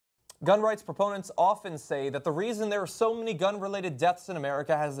Gun rights proponents often say that the reason there are so many gun-related deaths in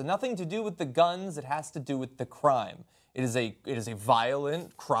America has nothing to do with the guns, it has to do with the crime. It is a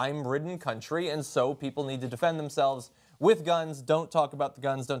violent, crime-ridden country, and so people need to defend themselves with guns. Don't talk about the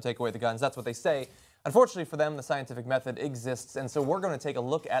guns, don't take away the guns. That's what they say. Unfortunately for them, the scientific method exists, and so we're going to take a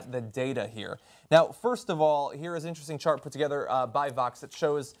look at the data here. Now, first of all, here is an interesting chart put together by Vox that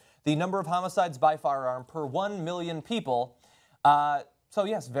shows the number of homicides by firearm per 1 million people. So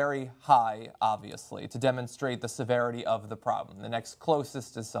yes, very high, obviously, to demonstrate the severity of the problem. The next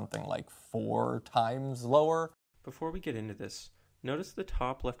closest is something like 4 times lower. Before we get into this, notice the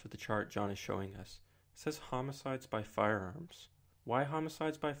top left of the chart John is showing us. It says homicides by firearms. Why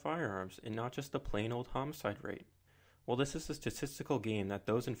homicides by firearms and not just the plain old homicide rate? Well, this is a statistical game that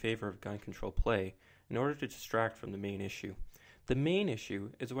those in favor of gun control play in order to distract from the main issue. The main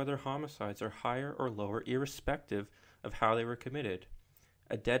issue is whether homicides are higher or lower irrespective of how they were committed.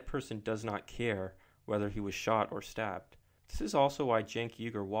 A dead person does not care whether he was shot or stabbed. This is also why Cenk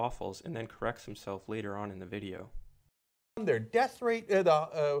Uygur waffles and then corrects himself later on in the video. Their death rate,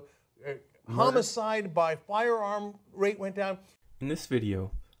 homicide by firearm rate went down. In this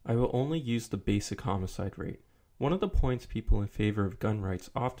video, I will only use the basic homicide rate. One of the points people in favor of gun rights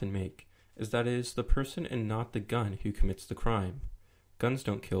often make is that it is the person and not the gun who commits the crime. Guns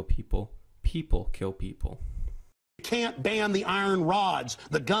don't kill people, people kill people. You can't ban the iron rods.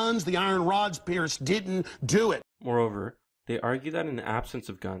 The guns, the iron rods, Pierce, didn't do it. Moreover, they argue that in the absence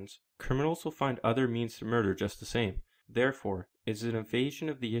of guns, criminals will find other means to murder just the same. Therefore, it is an evasion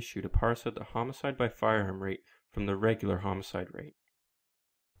of the issue to parse out the homicide by firearm rate from the regular homicide rate.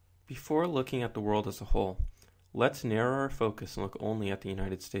 Before looking at the world as a whole, let's narrow our focus and look only at the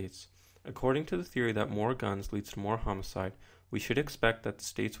United States. According to the theory that more guns leads to more homicide, we should expect that the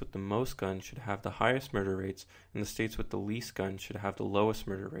states with the most guns should have the highest murder rates and the states with the least guns should have the lowest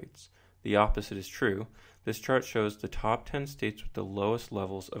murder rates. The opposite is true. This chart shows the top 10 states with the lowest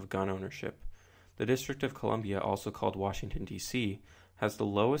levels of gun ownership. The District of Columbia, also called Washington, D.C., has the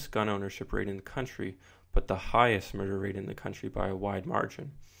lowest gun ownership rate in the country, but the highest murder rate in the country by a wide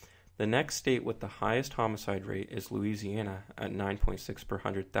margin. The next state with the highest homicide rate is Louisiana at 9.6 per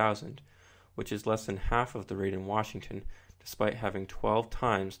 100,000, which is less than half of the rate in Washington, despite having 12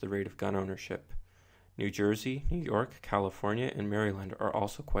 times the rate of gun ownership. New Jersey, New York, California, and Maryland are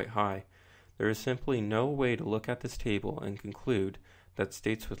also quite high. There is simply no way to look at this table and conclude that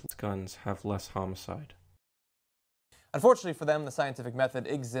states with guns have less homicide. Unfortunately for them, the scientific method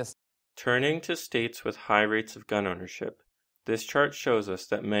exists. Turning to states with high rates of gun ownership, this chart shows us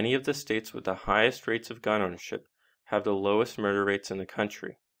that many of the states with the highest rates of gun ownership have the lowest murder rates in the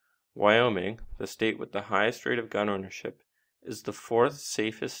country. Wyoming, the state with the highest rate of gun ownership, is the 4th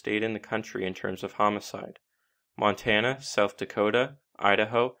safest state in the country in terms of homicide. Montana, South Dakota,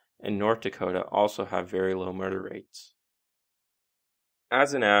 Idaho, and North Dakota also have very low murder rates.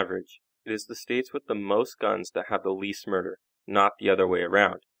 As an average, it is the states with the most guns that have the least murder, not the other way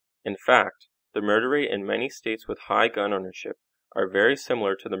around. In fact, the murder rate in many states with high gun ownership are very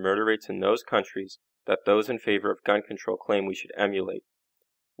similar to the murder rates in those countries that those in favor of gun control claim we should emulate.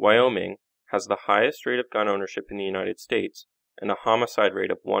 Wyoming has the highest rate of gun ownership in the United States and a homicide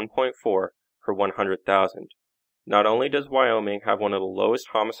rate of 1.4 per 100,000. Not only does Wyoming have one of the lowest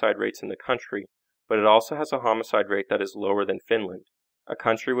homicide rates in the country, but it also has a homicide rate that is lower than Finland, a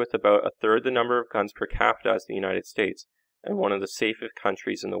country with about a third the number of guns per capita as the United States, and one of the safest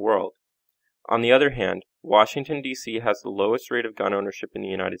countries in the world. On the other hand, Washington, D.C. has the lowest rate of gun ownership in the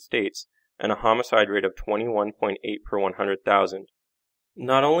United States and a homicide rate of 21.8 per 100,000.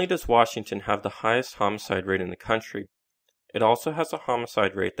 Not only does Washington have the highest homicide rate in the country, it also has a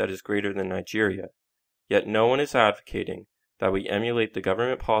homicide rate that is greater than Nigeria, yet no one is advocating that we emulate the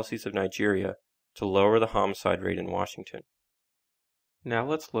government policies of Nigeria to lower the homicide rate in Washington. Now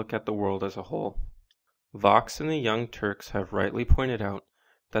let's look at the world as a whole. Vox and the Young Turks have rightly pointed out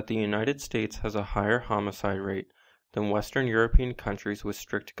that the United States has a higher homicide rate than Western European countries with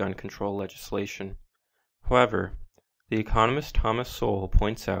strict gun control legislation. However, the economist Thomas Sowell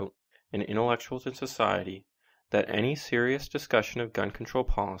points out in Intellectuals in Society that any serious discussion of gun control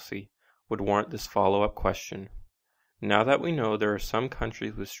policy would warrant this follow-up question. Now that we know there are some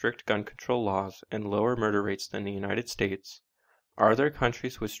countries with strict gun control laws and lower murder rates than the United States, are there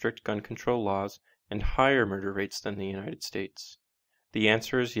countries with strict gun control laws and higher murder rates than the United States? The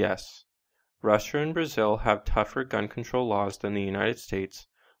answer is yes. Russia and Brazil have tougher gun control laws than the United States,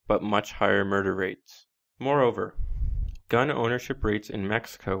 but much higher murder rates. Moreover, gun ownership rates in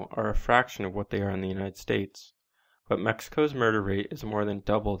Mexico are a fraction of what they are in the United States, but Mexico's murder rate is more than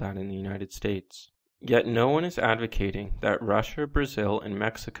double that in the United States. Yet no one is advocating that Russia, Brazil, and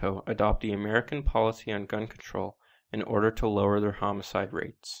Mexico adopt the American policy on gun control in order to lower their homicide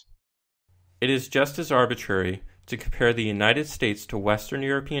rates. It is just as arbitrary to compare the United States to Western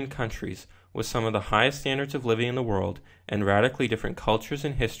European countries with some of the highest standards of living in the world and radically different cultures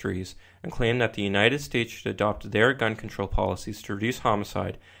and histories and claim that the United States should adopt their gun control policies to reduce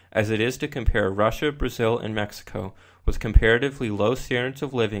homicide as it is to compare Russia, Brazil, and Mexico with comparatively low standards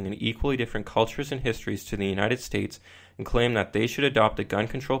of living and equally different cultures and histories to the United States and claim that they should adopt the gun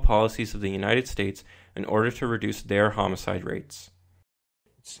control policies of the United States in order to reduce their homicide rates.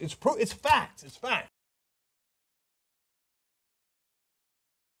 It's fact. It's fact.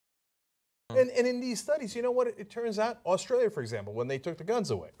 And in these studies, you know what it turns out? Australia, for example, when they took the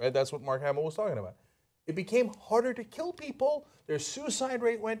guns away, right? That's what Mark Hamill was talking about. It became harder to kill people. Their suicide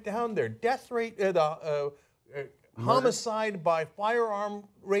rate went down. Their death rate, homicide by firearm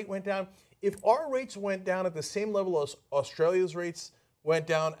rate went down. If our rates went down at the same level as Australia's rates went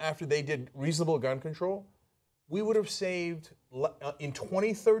down after they did reasonable gun control, we would have saved, in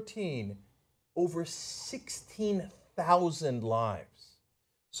 2013, over 16,000 lives.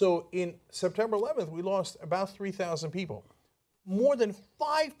 So in September 11th, we lost about 3,000 people. More than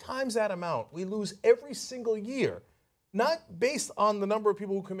 5 times that amount we lose every single year, not based on the number of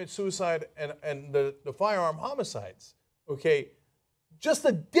people who commit suicide and the firearm homicides, okay? Just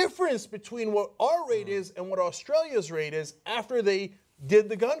the difference between what our rate is and what Australia's rate is after they did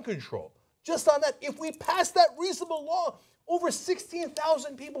the gun control. Just on that, if we passed that reasonable law, over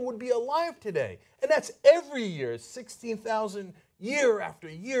 16,000 people would be alive today. And that's every year, 16,000 year after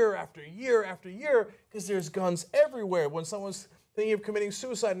year after year after year, because there's guns everywhere. When someone's thinking of committing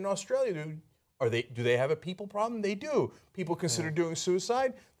suicide in Australia, do they have a people problem? They do. People consider doing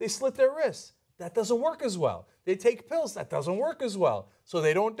suicide, they slit their wrists. That doesn't work as well. They take pills, that doesn't work as well. So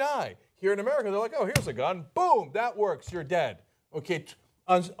they don't die. Here in America, they're like, oh, here's a gun, boom, that works, you're dead. Okay,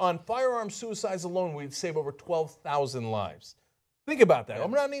 on firearm suicides alone, we'd save over 12,000 lives. Think about that. I'm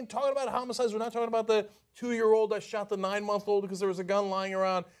not even talking about homicides. We're not talking about the 2-year-old that shot the 9-month-old because there was a gun lying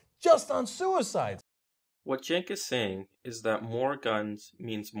around. Just on suicides. What Cenk is saying is that more guns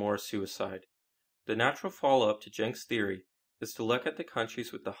means more suicide. The natural follow-up to Cenk's theory is to look at the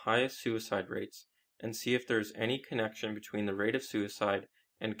countries with the highest suicide rates and see if there is any connection between the rate of suicide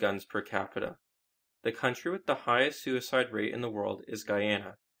and guns per capita. The country with the highest suicide rate in the world is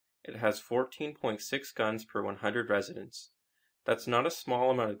Guyana. It has 14.6 guns per 100 residents. That's not a small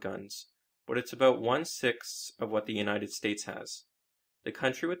amount of guns, but it's about 1/6 of what the United States has. The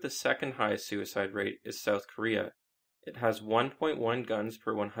country with the second highest suicide rate is South Korea. It has 1.1 guns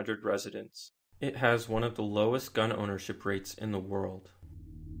per 100 residents. It has one of the lowest gun ownership rates in the world.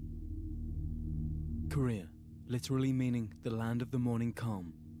 Korea, literally meaning the land of the morning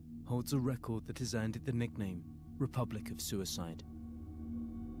calm, holds a record that has earned it the nickname Republic of Suicide.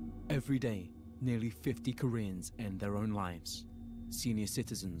 Every day, nearly 50 Koreans end their own lives. Senior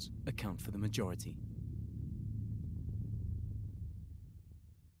citizens account for the majority.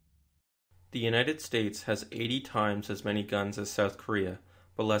 The United States has 80 times as many guns as South Korea,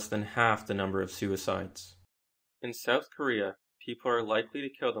 but less than half the number of suicides. In South Korea, people are likely to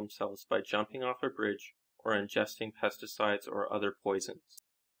kill themselves by jumping off a bridge or ingesting pesticides or other poisons.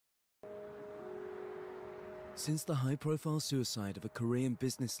 Since the high-profile suicide of a Korean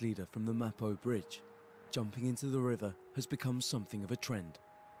business leader from the Mapo Bridge, jumping into the river has become something of a trend.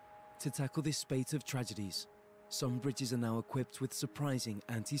 To tackle this spate of tragedies, some bridges are now equipped with surprising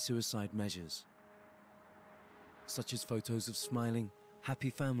anti-suicide measures, such as photos of smiling, happy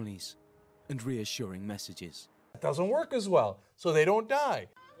families and reassuring messages. It doesn't work as well, so they don't die.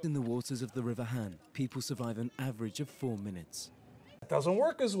 In the waters of the River Han, people survive an average of 4 minutes. It doesn't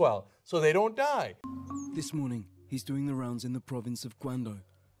work as well, so they don't die. This morning, he's doing the rounds in the province of Gwando,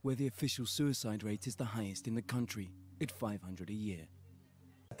 where the official suicide rate is the highest in the country, at 500 a year.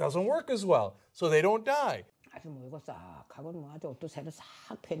 It doesn't work as well, so they don't die. 아주 뭐 이거 싹 하고 뭐 아주 옷도 새로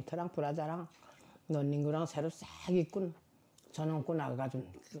싹 팬트랑 브라자랑 런닝구랑 새로 싹 입고 전원고 나가가지고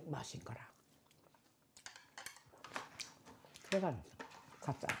마신 거라. 그래가지고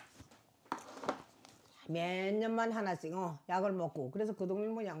갔다. 몇 년만 하나씩 약을 먹고 그래서 그 동네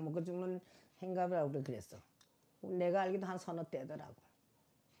뭐 약 먹고 죽는 행갑이라고 그랬어. 내가 알기도 한 서너 대더라고.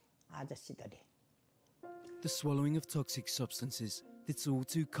 아저씨들이. The swallowing of toxic substances that's all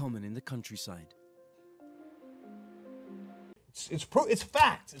too common in the countryside. It's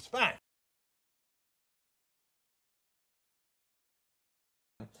fact. It's fact.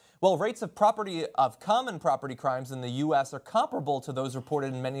 Well, rates of common property crimes in the U.S. are comparable to those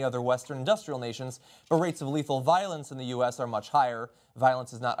reported in many other Western industrial nations, but rates of lethal violence in the U.S. are much higher.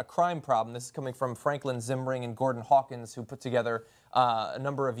 Violence is not a crime problem. This is coming from Franklin Zimring and Gordon Hawkins, who put together a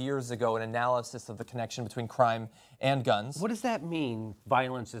number of years ago an analysis of the connection between crime and guns. What does that mean,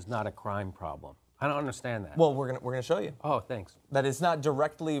 violence is not a crime problem? I don't understand that. Well, we're gonna show you. Oh, thanks. That it's not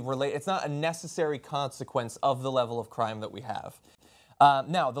directly related. It's not a necessary consequence of the level of crime that we have.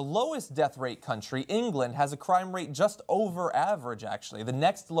 Now, the lowest death rate country, England, has a crime rate just over average, actually. The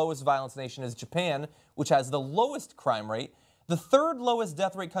next lowest violence nation is Japan, which has the lowest crime rate. The third lowest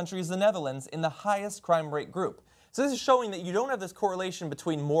death rate country is the Netherlands, in the highest crime rate group. So this is showing that you don't have this correlation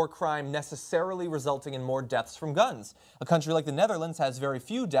between more crime necessarily resulting in more deaths from guns. A country like the Netherlands has very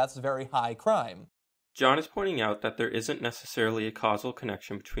few deaths, very high crime. John is pointing out that there isn't necessarily a causal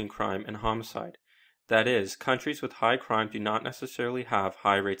connection between crime and homicide. That is, countries with high crime do not necessarily have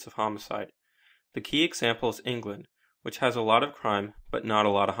high rates of homicide. The key example is England, which has a lot of crime but not a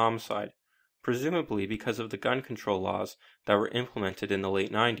lot of homicide, presumably because of the gun control laws that were implemented in the late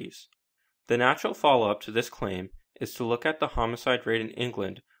 90s. The natural follow-up to this claim is to look at the homicide rate in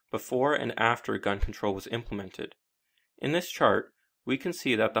England before and after gun control was implemented. In this chart, we can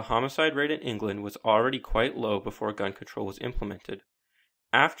see that the homicide rate in England was already quite low before gun control was implemented.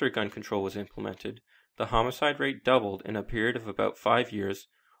 After gun control was implemented, the homicide rate doubled in a period of about 5 years,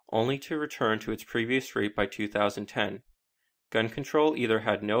 only to return to its previous rate by 2010. Gun control either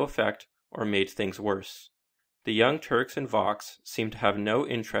had no effect or made things worse. The young Turks and Vox seem to have no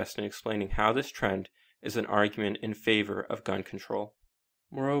interest in explaining how this trend is an argument in favor of gun control.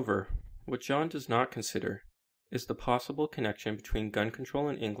 Moreover, what John does not consider is the possible connection between gun control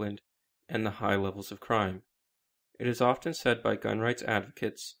in England and the high levels of crime. It is often said by gun rights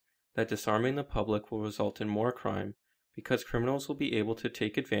advocates that disarming the public will result in more crime because criminals will be able to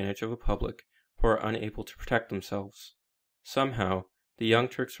take advantage of a public who are unable to protect themselves. Somehow, the Young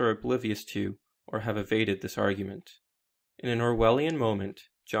Turks are oblivious to or have evaded this argument. In an Orwellian moment,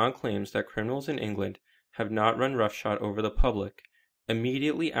 John claims that criminals in England have not run roughshod over the public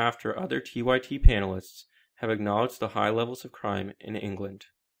immediately after other TYT panelists have acknowledged the high levels of crime in England.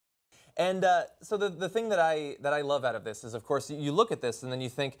 And so the thing that I love out of this is, of course, you look at this and then you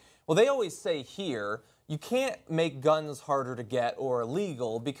think, well, they always say here, you can't make guns harder to get or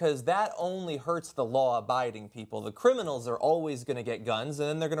illegal because that only hurts the law-abiding people. The criminals are always going to get guns and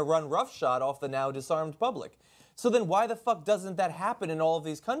then they're going to run roughshod off the now disarmed public. So then why the fuck doesn't that happen in all of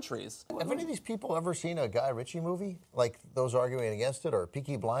these countries? Have any of these people ever seen a Guy Ritchie movie, like those arguing against it, or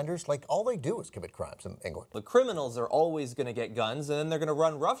Peaky Blinders? Like, all they do is commit crimes in England. The criminals are always going to get guns, and then they're going to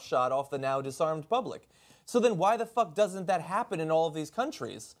run roughshod off the now disarmed public. So then why the fuck doesn't that happen in all of these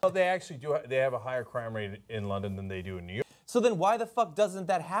countries? Well, they actually do. They have a higher crime rate in London than they do in New York. So then why the fuck doesn't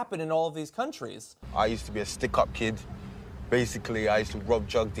that happen in all of these countries? I used to be a stick-up kid. Basically, I used to rob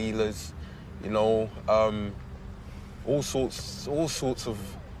drug dealers, you know, all sorts of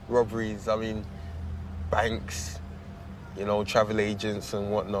robberies. I mean, banks, you know, travel agents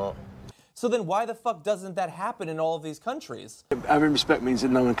and whatnot. So then why the fuck doesn't that happen in all of these countries? Having respect means that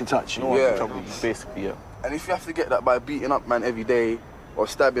no one can touch you. Basically, yeah. And if you have to get that by beating up man every day or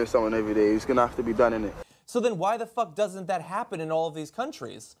stabbing someone every day, it's gonna have to be done, innit? So then why the fuck doesn't that happen in all of these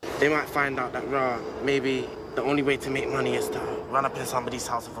countries? They might find out that, maybe the only way to make money is to run up in somebody's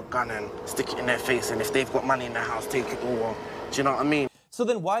house with a gun and stick it in their face, and if they've got money in their house, take it all. Do you know what I mean? So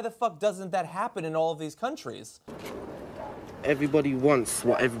then why the fuck doesn't that happen in all of these countries? Everybody wants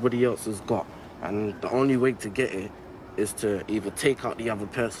what everybody else has got, and the only way to get it is to either take out the other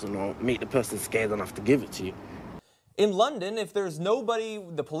person or make the person scared enough to give it to you. In London, if there's nobody,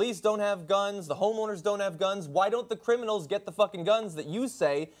 the police don't have guns, the homeowners don't have guns, why don't the criminals get the fucking guns that you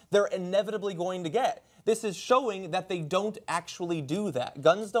say they're inevitably going to get? This is showing that they don't actually do that.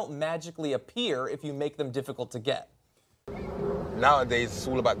 Guns don't magically appear if you make them difficult to get. Nowadays, it's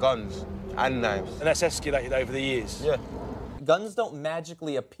all about guns and knives. And that's escalated over the years. Yeah. Guns don't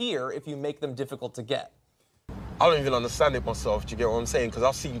magically appear if you make them difficult to get. I don't even understand it myself, do you get what I'm saying? Because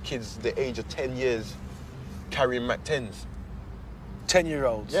I've seen kids the age of 10 years carrying Mac 10s.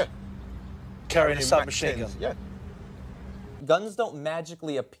 10-year-olds? Yeah. Carrying a submachine gun? Yeah. Guns don't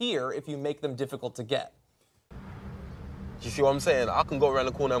magically appear if you make them difficult to get. Do you see what I'm saying? I can go around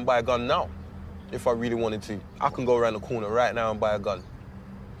the corner and buy a gun now, if I really wanted to. I can go around the corner right now and buy a gun.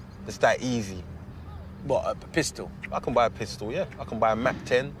 It's that easy. What, a pistol? I can buy a pistol, yeah. I can buy a Mac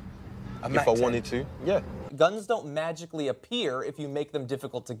 10 if I wanted to, yeah. Guns don't magically appear if you make them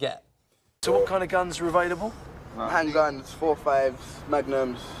difficult to get. So what kind of guns are available? Handguns, 4.5s,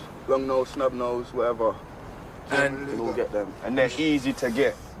 magnums, long nose, snub nose, whatever. And we can all get them. And they're easy to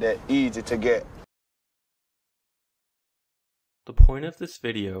get. They're easy to get. The point of this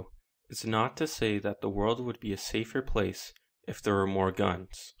video is not to say that the world would be a safer place if there were more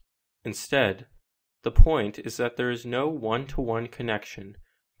guns. Instead, the point is that there is no one-to-one connection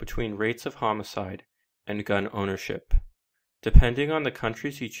between rates of homicide and gun ownership. Depending on the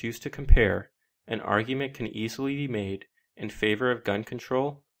countries you choose to compare, an argument can easily be made in favor of gun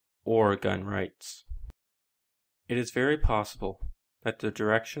control or gun rights. It is very possible that the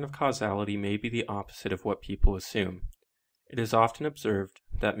direction of causality may be the opposite of what people assume. It is often observed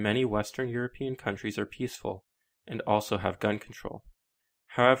that many Western European countries are peaceful and also have gun control.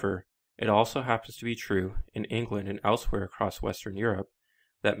 However, it also happens to be true in England and elsewhere across Western Europe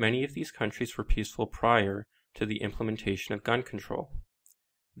that many of these countries were peaceful prior to the implementation of gun control.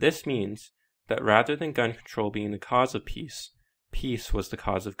 This means that rather than gun control being the cause of peace, peace was the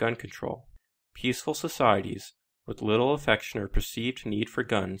cause of gun control. Peaceful societies with little affection or perceived need for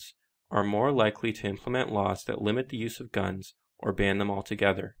guns are more likely to implement laws that limit the use of guns or ban them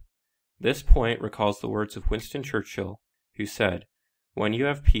altogether. This point recalls the words of Winston Churchill, who said, "When you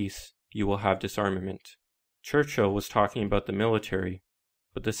have peace, you will have disarmament." Churchill was talking about the military,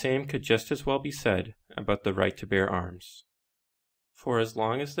 but the same could just as well be said about the right to bear arms. For as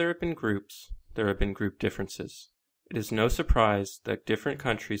long as there have been groups, there have been group differences. It is no surprise that different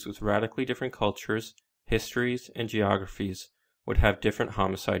countries with radically different cultures, histories, and geographies would have different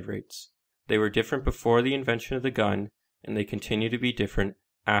homicide rates. They were different before the invention of the gun, and they continue to be different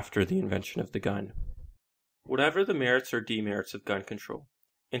after the invention of the gun. Whatever the merits or demerits of gun control,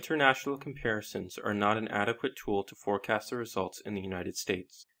 international comparisons are not an adequate tool to forecast the results in the United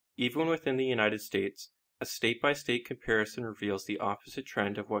States. Even within the United States, a state-by-state comparison reveals the opposite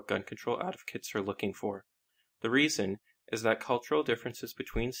trend of what gun control advocates are looking for. The reason is that cultural differences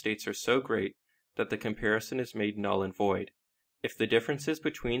between states are so great that the comparison is made null and void. If the differences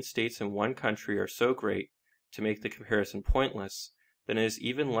between states in one country are so great to make the comparison pointless, then it is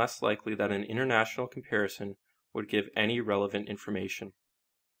even less likely that an international comparison would give any relevant information.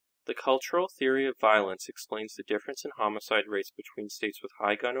 The cultural theory of violence explains the difference in homicide rates between states with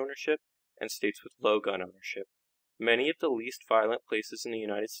high gun ownership and states with low gun ownership. Many of the least violent places in the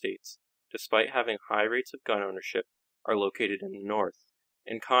United States, despite having high rates of gun ownership, are located in the North.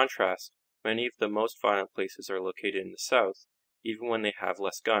 In contrast, many of the most violent places are located in the South, even when they have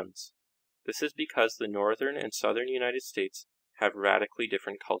less guns. This is because the northern and southern United States have radically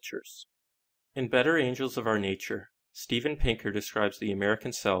different cultures. In Better Angels of Our Nature, Steven Pinker describes the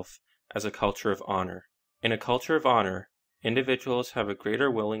American self as a culture of honor. In a culture of honor, individuals have a greater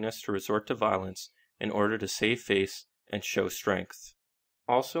willingness to resort to violence in order to save face and show strength.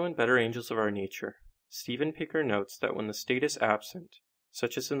 Also in Better Angels of Our Nature, Steven Pinker notes that when the state is absent,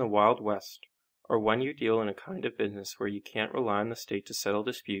 such as in the Wild West, or when you deal in a kind of business where you can't rely on the state to settle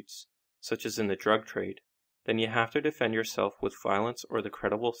disputes, such as in the drug trade, then you have to defend yourself with violence or the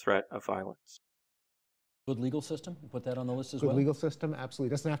credible threat of violence. Good legal system, put that on the list as Good well? legal system, absolutely.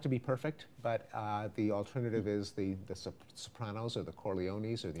 It doesn't have to be perfect, but the alternative is the Sopranos or the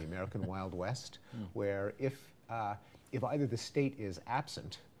Corleones or the American Wild West, where if either the state is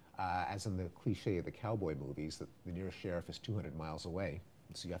absent, as in the cliche of the cowboy movies, that the nearest sheriff is 200 miles away,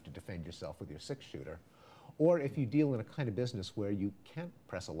 so you have to defend yourself with your six-shooter, or if you deal in a kind of business where you can't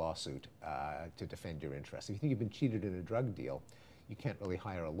press a lawsuit to defend your interests. If you think you've been cheated in a drug deal, you can't really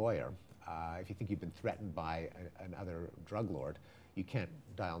hire a lawyer. If you think you've been threatened by another drug lord, you can't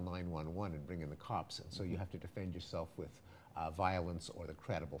dial 911 and bring in the cops, and so you have to defend yourself with violence or the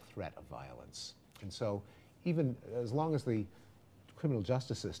credible threat of violence. And so even as long as the criminal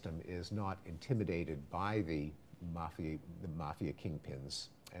justice system is not intimidated by the mafia kingpins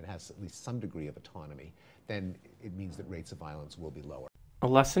and has at least some degree of autonomy, then it means that rates of violence will be lower. A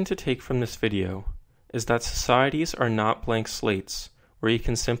lesson to take from this video is that societies are not blank slates where you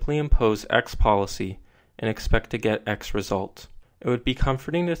can simply impose X policy and expect to get X result. It would be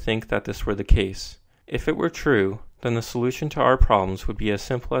comforting to think that this were the case. If it were true, then the solution to our problems would be as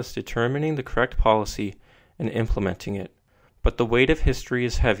simple as determining the correct policy and implementing it. But the weight of history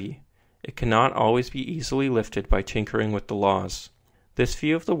is heavy. It cannot always be easily lifted by tinkering with the laws. This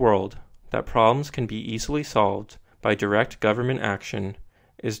view of the world, that problems can be easily solved by direct government action,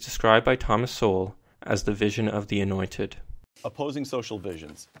 is described by Thomas Sowell as the vision of the anointed. Opposing social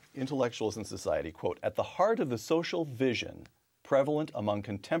visions, intellectuals in society, quote, "At the heart of the social vision prevalent among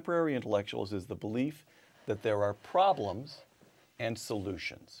contemporary intellectuals is the belief that there are problems and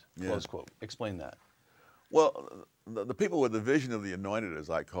solutions," close quote. Explain that. Well, the people with the vision of the anointed, as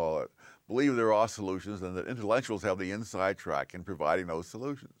I call it, believe there are solutions and that intellectuals have the inside track in providing those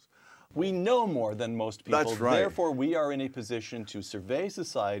solutions. We know more than most people. That's right. Therefore, we are in a position to survey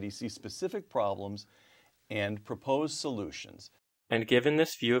society, see specific problems, and propose solutions. And given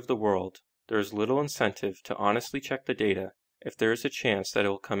this view of the world, there is little incentive to honestly check the data if there is a chance that it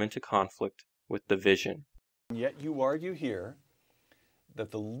will come into conflict with the vision. And yet you argue here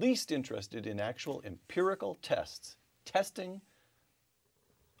that the least interested in actual empirical tests, testing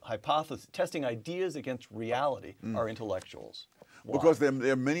hypotheses, testing ideas against reality, are intellectuals. Why? Because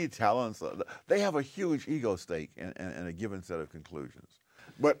there are many talents. They have a huge ego stake in a given set of conclusions.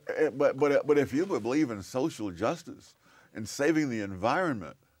 But if you believe in social justice and saving the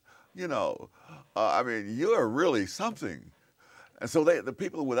environment, you know, I mean, you're really something. And so the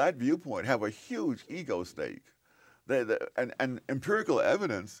people with that viewpoint have a huge ego stake. And empirical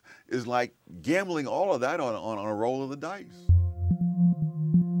evidence is like gambling all of that on a roll of the dice.